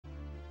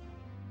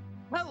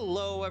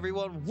Hello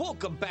everyone,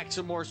 welcome back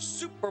to more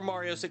Super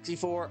Mario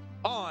 64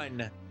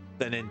 on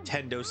the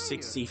Nintendo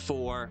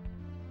 64.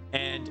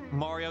 And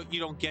Mario, you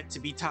don't get to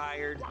be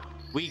tired.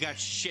 We got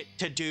shit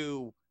to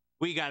do.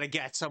 We gotta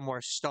get some more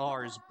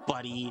stars,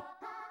 buddy.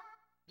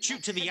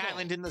 Shoot to the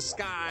island in the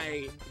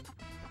sky.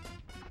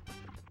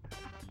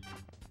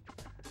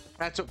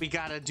 That's what we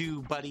gotta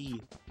do,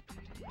 buddy.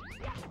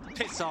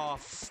 Piss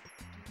off.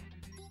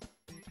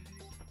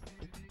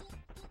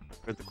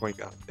 Where'd the coin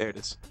go? There it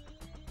is.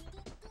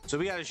 So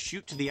we gotta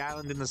shoot to the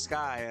island in the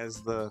sky, as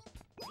the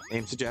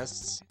name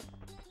suggests.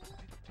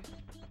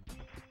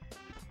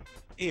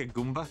 Hey,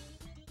 Goomba.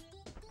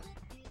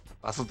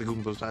 I thought the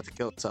Goomba was about to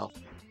kill itself.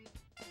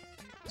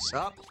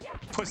 Sup,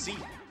 pussy?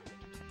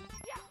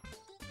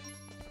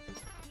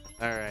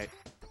 Alright.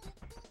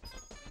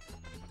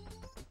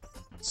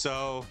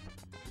 So,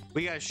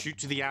 we gotta shoot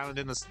to the island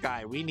in the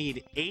sky. We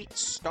need 8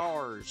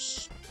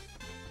 stars.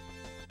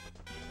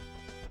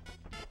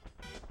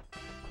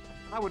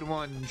 How would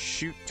one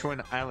shoot to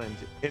an island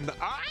in the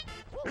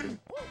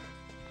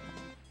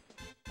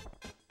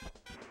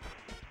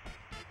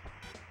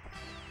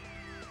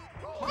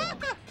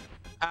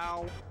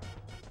Ow.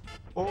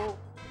 Oh.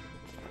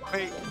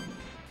 Wait.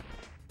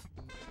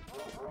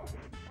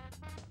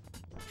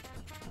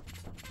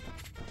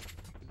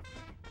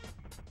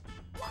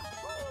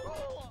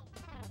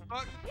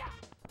 Fuck.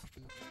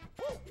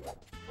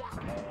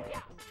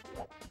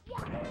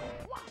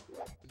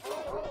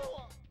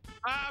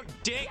 Oh,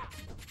 dick.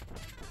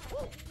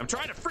 I'm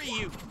trying to free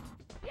you.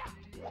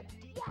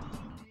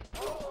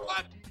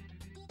 What?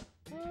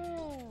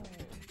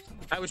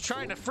 I was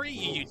trying to free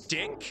you, you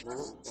dick.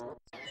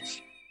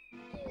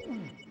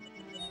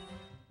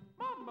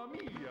 Mamma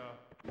mia.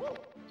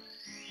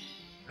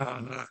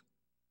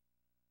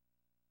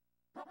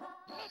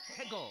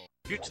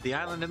 Shoot to the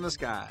island in the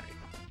sky.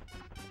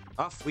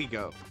 Off we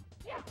go.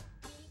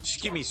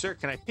 Excuse me, sir.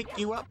 Can I pick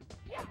you up?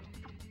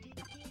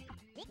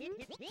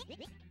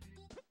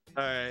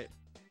 Alright.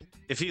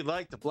 If you'd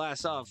like to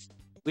blast off,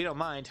 we don't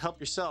mind. Help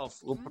yourself.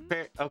 We'll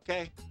prepare.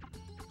 Okay.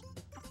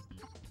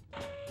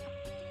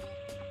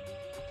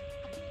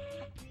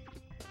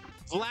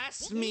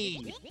 Blast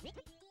me!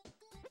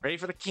 Ready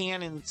for the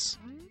cannons.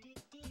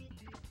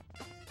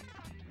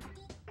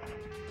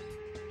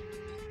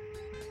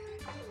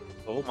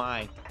 Oh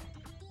my.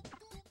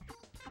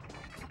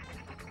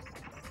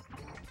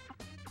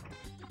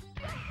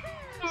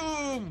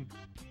 Boom!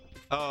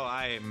 Oh,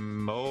 I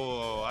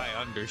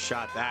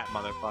undershot that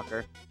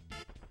motherfucker.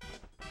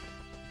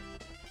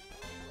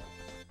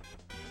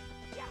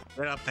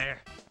 Right up there.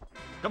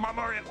 Come on,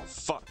 Mario. Oh,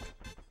 fuck.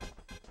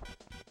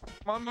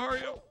 Come on,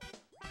 Mario.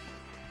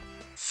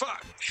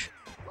 Fuck.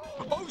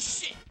 Oh,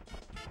 shit.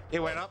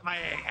 It went up my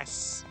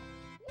ass.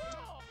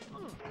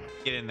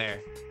 Get in there.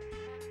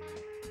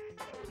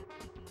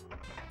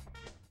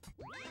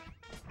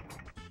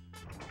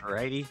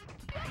 Alrighty.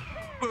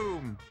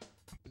 Boom.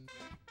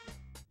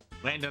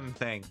 Land on the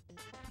thing.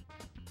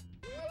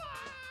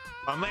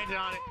 I'm landing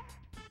on it.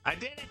 I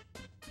did it.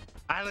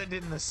 Island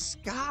in the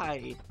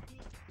sky.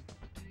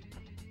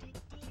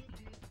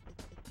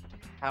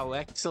 How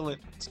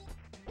excellent.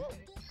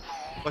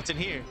 What's in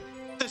here?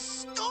 The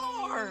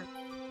star!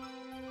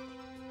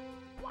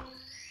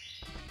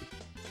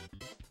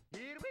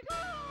 Here we go.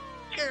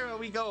 Here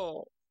we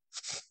go.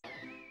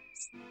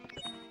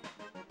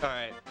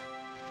 Alright.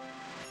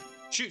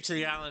 Shoot to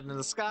the island in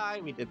the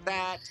sky. We did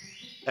that.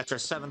 That's our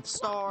 7th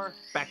star.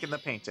 Back in the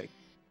painting.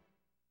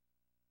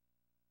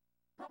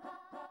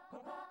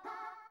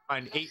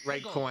 Find 8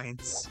 red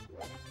coins.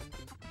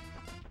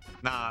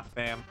 Nah,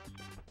 fam.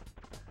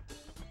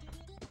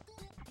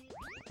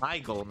 My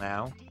goal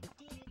now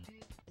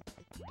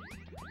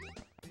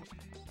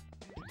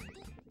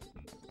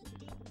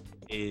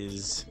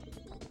is...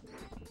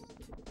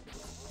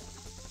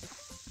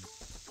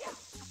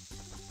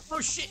 Oh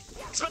shit!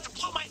 It's about to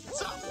blow my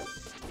ass up!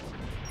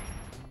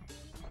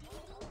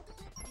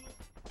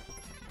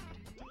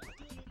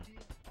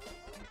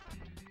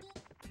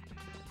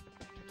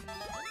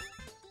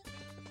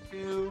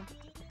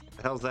 What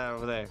the hell's that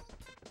over there?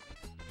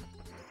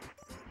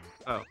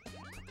 Oh.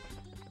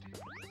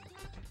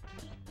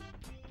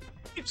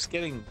 Keeps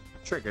getting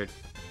triggered.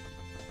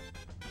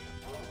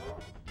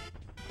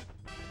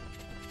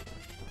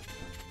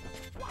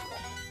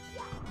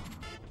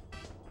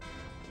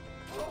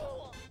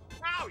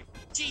 Ow!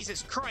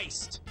 Jesus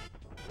Christ!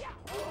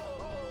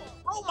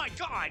 Oh my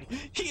God!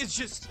 He is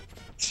just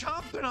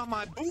chomping on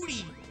my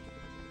booty!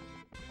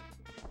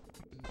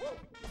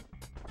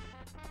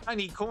 I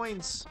need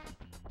coins.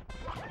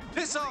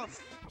 Piss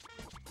off!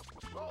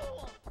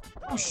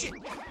 Oh shit!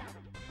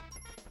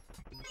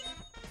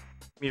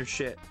 Mere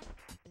shit.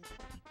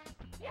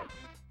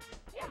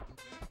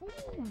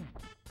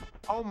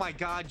 Oh my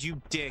God,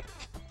 you dick.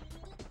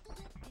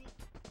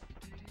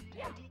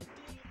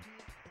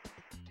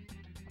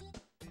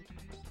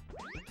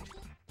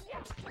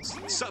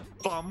 Sup,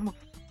 bum?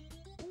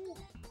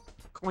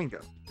 Coin go.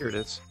 Here it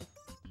is.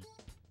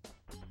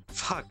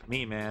 Fuck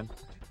me, man.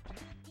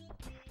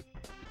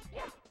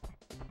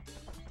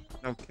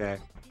 Okay.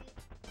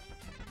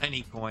 I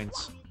need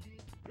coins.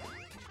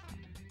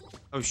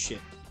 Oh shit.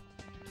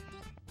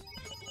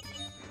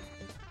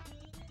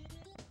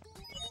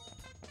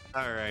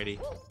 Alrighty.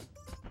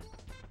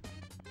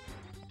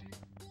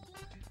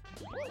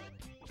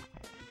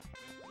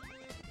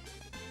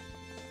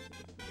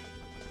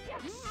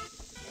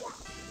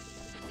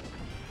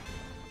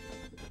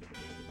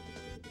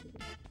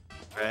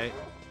 Right.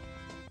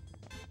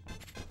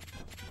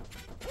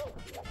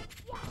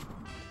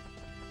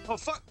 Oh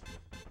fuck.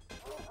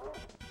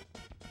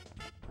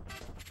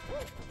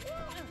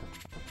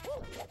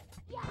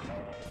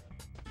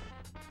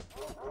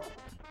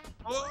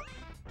 Oh.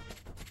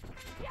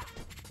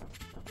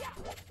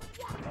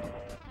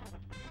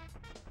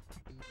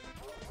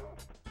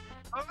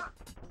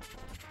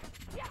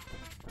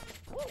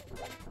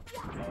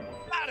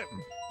 Got him!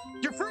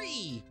 You're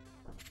free!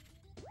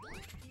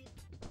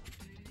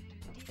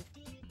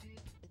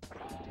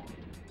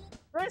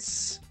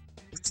 Yes!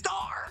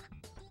 Star!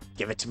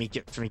 Give it to me,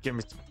 give it to me, give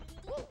it to me.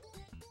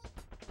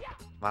 Come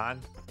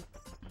on.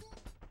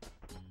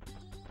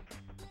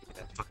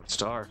 That fucking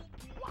star.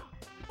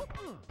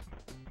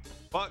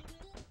 Fuck!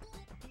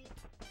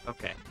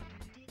 Okay.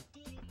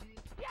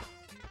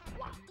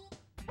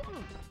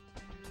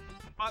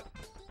 Fuck!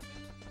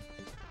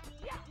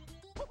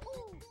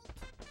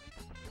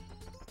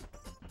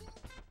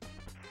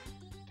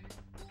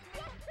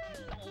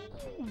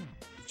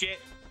 Shit!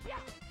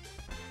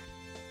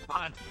 Come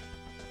on!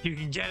 You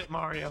can get it,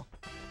 Mario!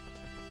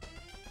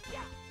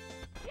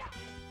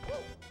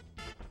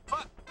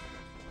 Fuck!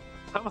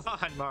 Come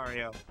on,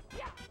 Mario!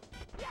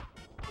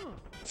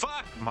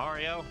 Fuck,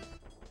 Mario!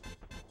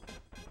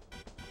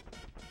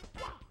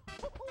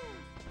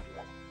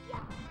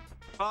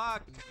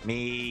 Fuck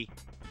me!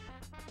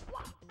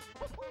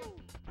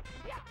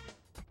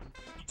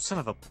 You son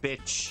of a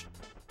bitch!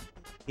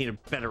 Need a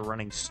better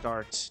running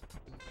start.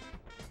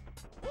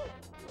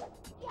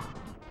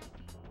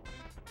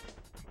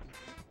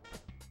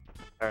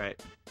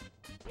 Alright.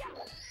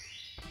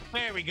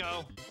 There we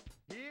go.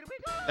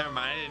 Never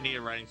mind, I didn't need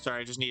a running start,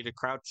 I just needed a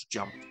crouch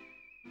jump.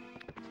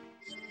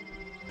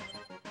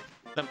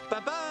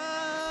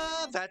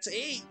 That's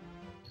 8!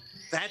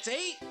 That's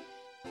 8!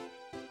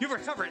 You've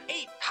recovered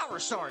 8 power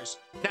stars!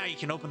 Now you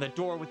can open the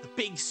door with the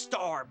big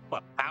star,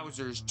 but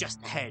Bowser's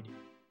just ahead.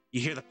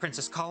 You hear the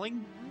princess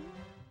calling?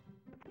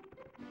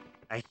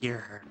 I hear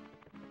her.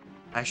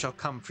 I shall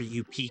come for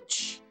you,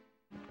 Peach.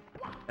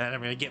 And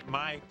I'm gonna get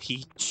my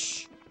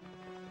Peach.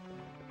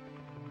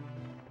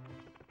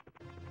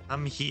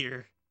 I'm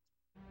here.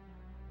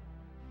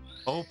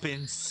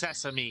 Open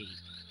sesame.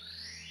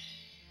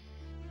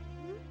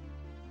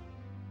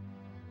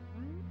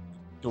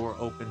 Door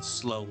opens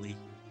slowly.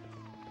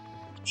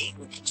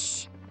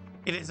 Peach!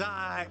 It is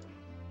I!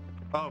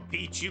 Oh,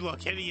 Peach, you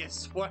look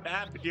hideous. What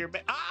happened here?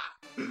 Ah!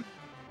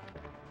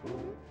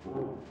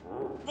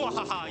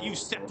 Wahaha, you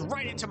stepped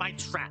right into my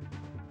trap.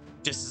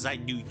 Just as I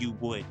knew you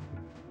would.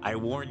 I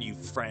warn you,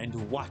 friend,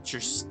 watch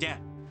your step.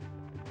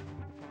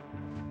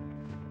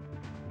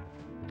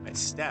 My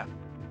step?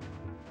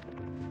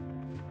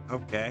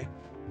 Okay.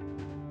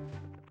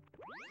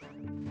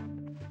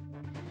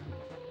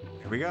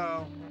 Here we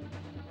go.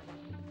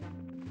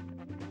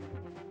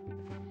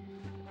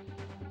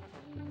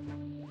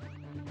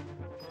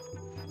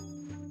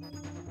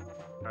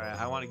 Alright,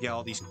 I want to get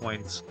all these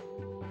coins.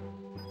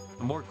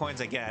 The more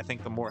coins I get, I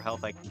think the more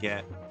health I can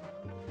get.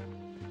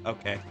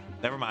 Okay,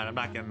 never mind, I'm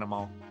not getting them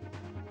all.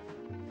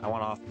 I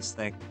want off this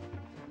thing.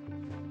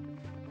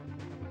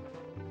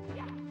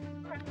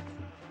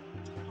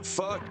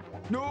 Fuck!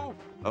 No!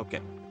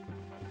 Okay.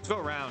 Let's go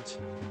around.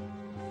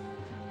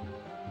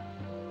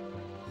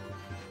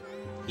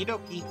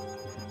 Okie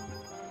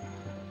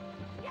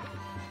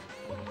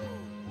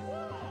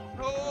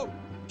Oh!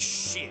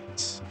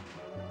 Shit!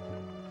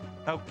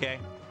 Okay.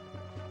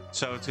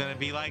 So it's gonna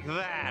be like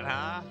that,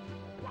 huh?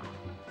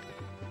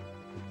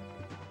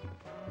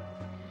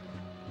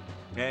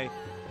 Okay.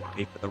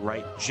 Wait for the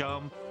right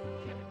jump.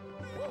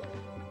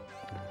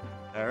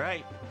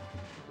 Alright.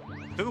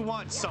 Who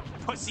wants some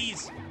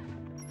pussies?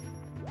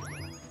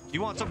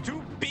 You want some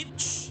too,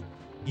 bitch?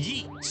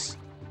 Yeet.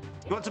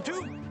 You want some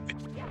too?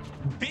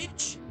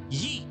 Bitch?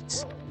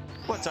 Yeet.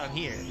 What's on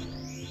here?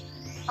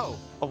 Oh,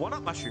 a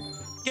one-up mushroom.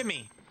 Give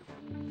me.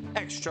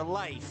 Extra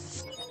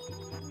life.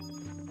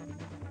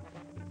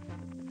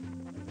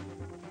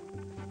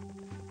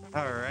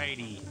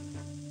 Alrighty.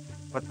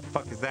 What the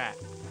fuck is that?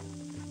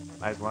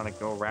 I just want to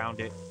go around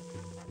it.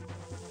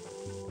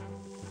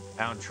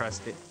 I don't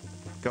trust it.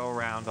 Go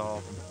around all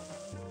of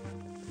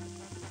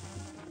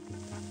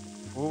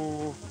them.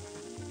 Ooh.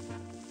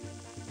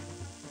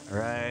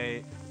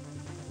 Alright.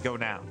 Go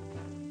now.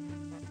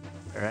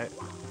 Alright.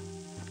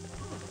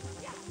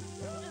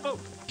 Oh,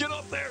 get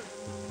up there!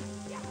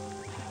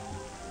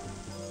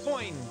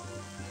 Coin!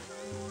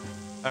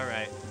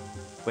 Alright.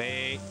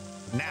 Wait.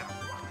 Now.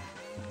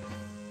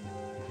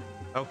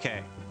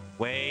 Okay.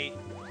 Wait.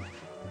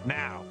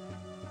 Now.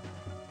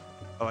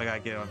 Oh, I gotta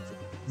get on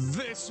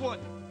this one.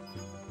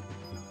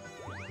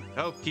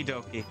 Okie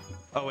dokie.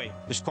 Oh, wait.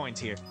 There's coins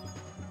here.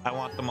 I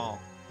want them all.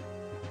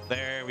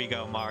 There we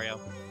go,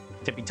 Mario.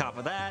 Tippy top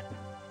of that.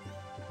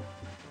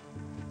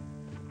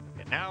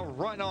 And now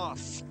run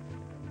off.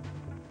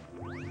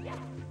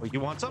 Oh, you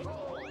want some?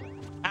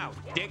 Ow,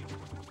 dick.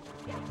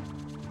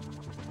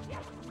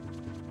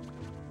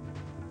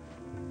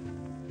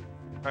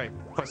 All right,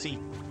 pussy.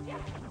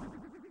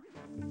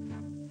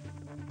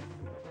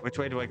 Which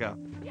way do I go?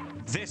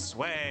 This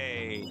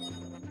way.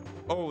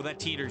 Oh, that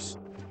teeters.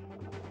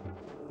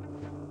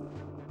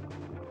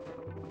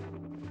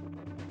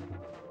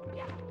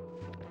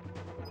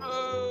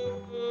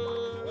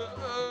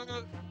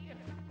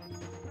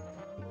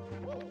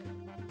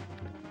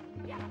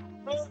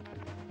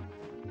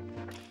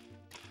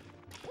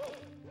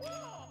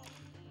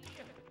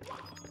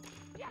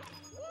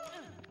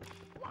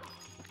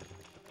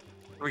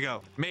 Here we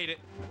go. Made it.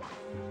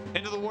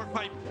 Into the warp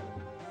pipe.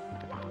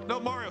 No,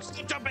 Mario,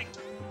 stop jumping.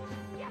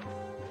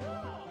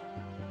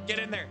 Get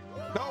in there.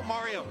 No,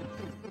 Mario.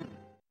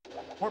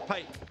 Warp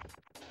pipe.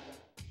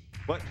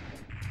 What?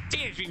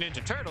 Teenage Mutant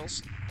Ninja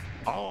Turtles?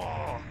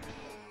 Oh,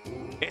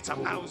 it's a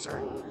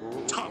Bowser.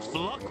 Tough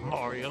luck,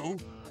 Mario.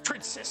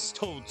 Princess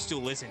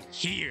Toadstool isn't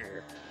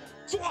here.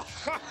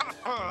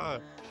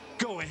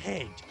 Go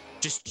ahead.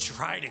 Just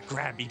try to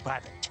grab me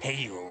by the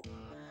tail.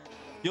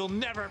 You'll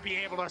never be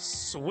able to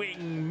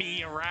swing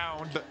me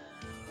around.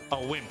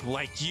 A wimp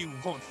like you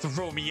won't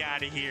throw me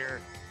out of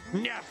here.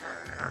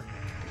 Never.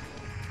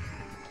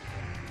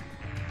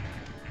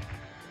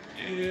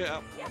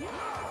 Yeah.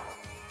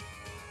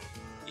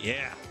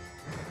 Yeah.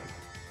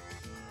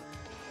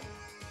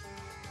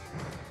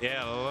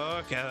 Yeah,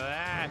 look at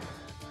that.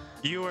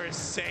 You were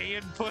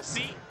saying,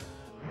 pussy?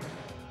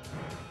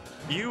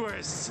 You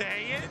were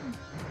saying?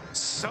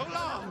 So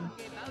long,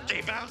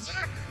 hey,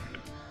 Bowser.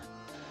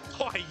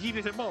 Oh, I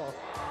yeeted him off.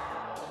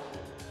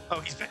 Oh,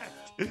 he's back.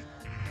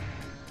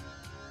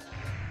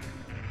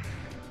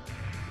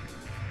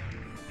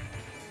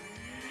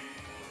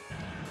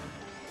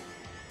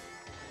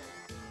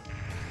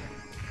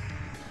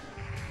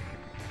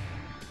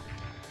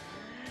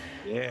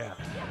 Yeah.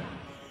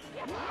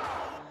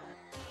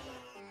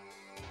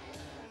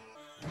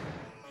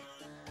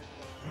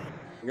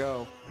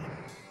 Go.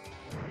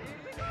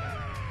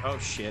 Oh,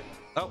 shit.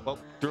 Oh, well,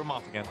 threw him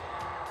off again.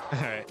 All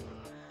right.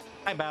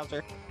 Hi,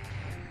 Bowser.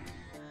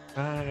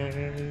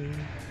 Bye.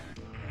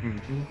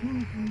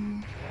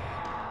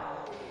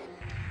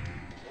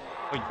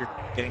 Oh, you're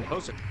getting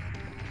closer.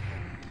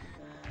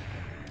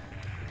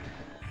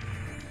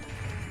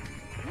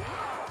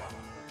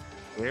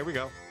 There we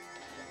go.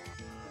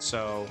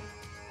 So...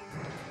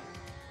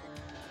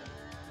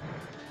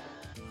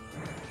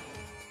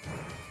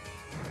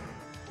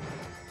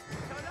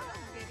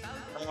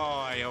 Oh,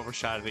 I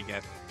overshot it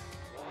again.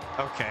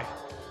 Okay.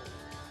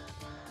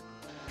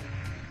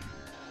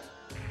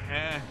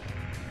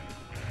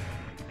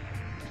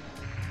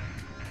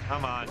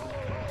 Come on.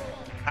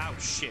 Ow,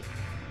 shit.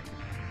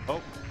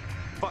 Oh,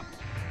 fuck.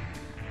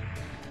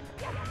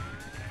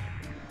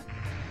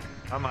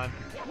 Come on.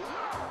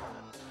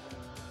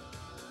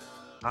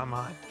 Come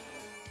on.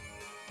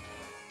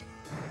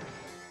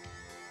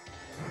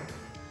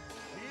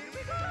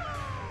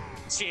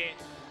 Shit.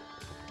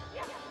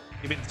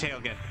 Give me the tail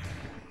again.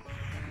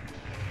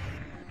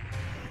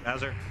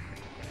 Bowser.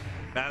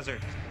 Bowser.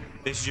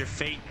 This is your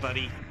fate,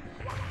 buddy.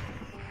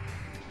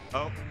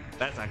 Oh,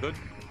 that's not good.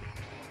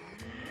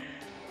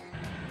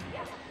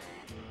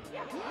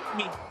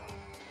 Me.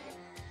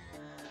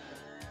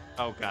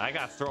 Oh god, I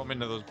gotta throw him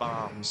into those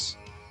bombs.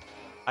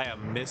 I have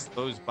missed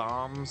those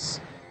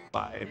bombs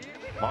by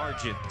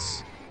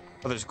margins.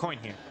 Oh, there's a coin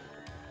here.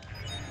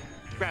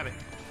 Grab it.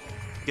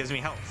 Gives me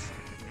health.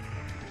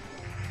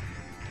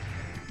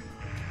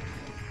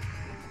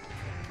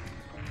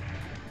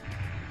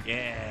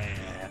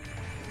 Yeah.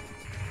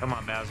 Come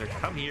on, Bowser.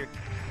 Come here.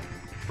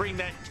 Bring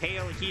that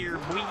tail here,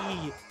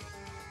 wee.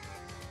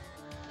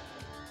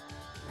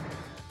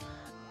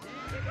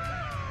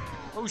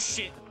 Oh,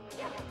 shit.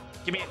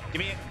 Give me it.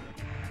 Give me it.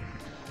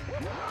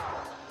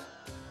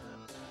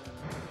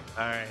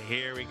 All right,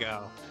 here we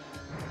go.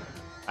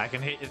 I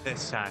can hit it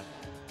this time.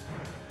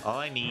 All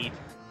I need,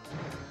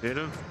 bit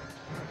of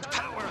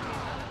power.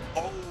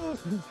 Oh,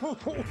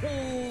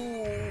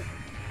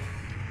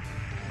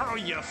 how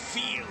you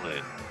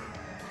feeling?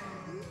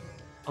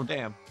 Oh,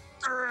 damn.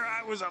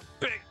 I was a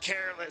bit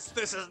careless.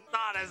 This is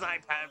not as I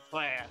had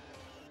planned.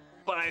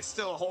 But I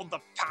still hold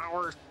the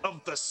power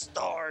of the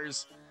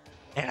stars.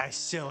 And I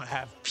still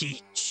have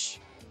Peach.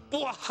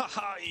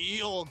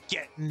 You'll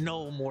get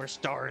no more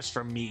stars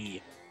from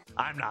me.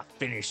 I'm not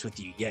finished with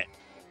you yet.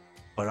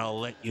 But I'll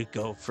let you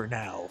go for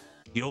now.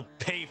 You'll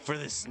pay for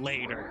this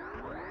later.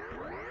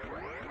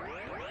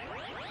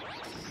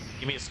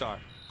 Give me a star.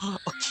 A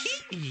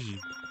key!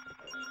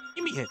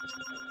 Give me it.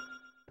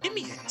 Give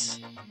me it.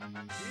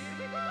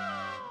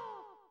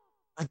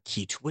 A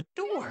key to a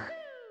door.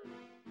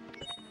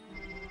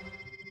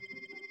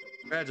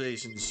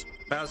 Congratulations.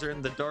 Bowser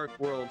in the Dark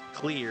World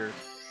clear.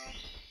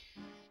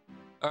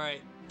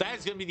 Alright, that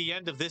is going to be the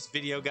end of this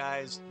video,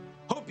 guys.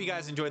 Hope you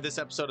guys enjoyed this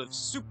episode of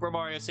Super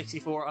Mario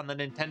 64 on the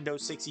Nintendo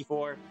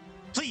 64.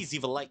 Please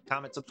leave a like,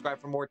 comment, subscribe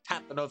for more.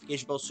 Tap the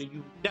notification bell so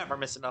you never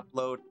miss an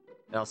upload.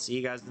 And I'll see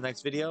you guys in the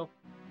next video.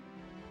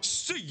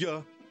 See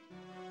ya!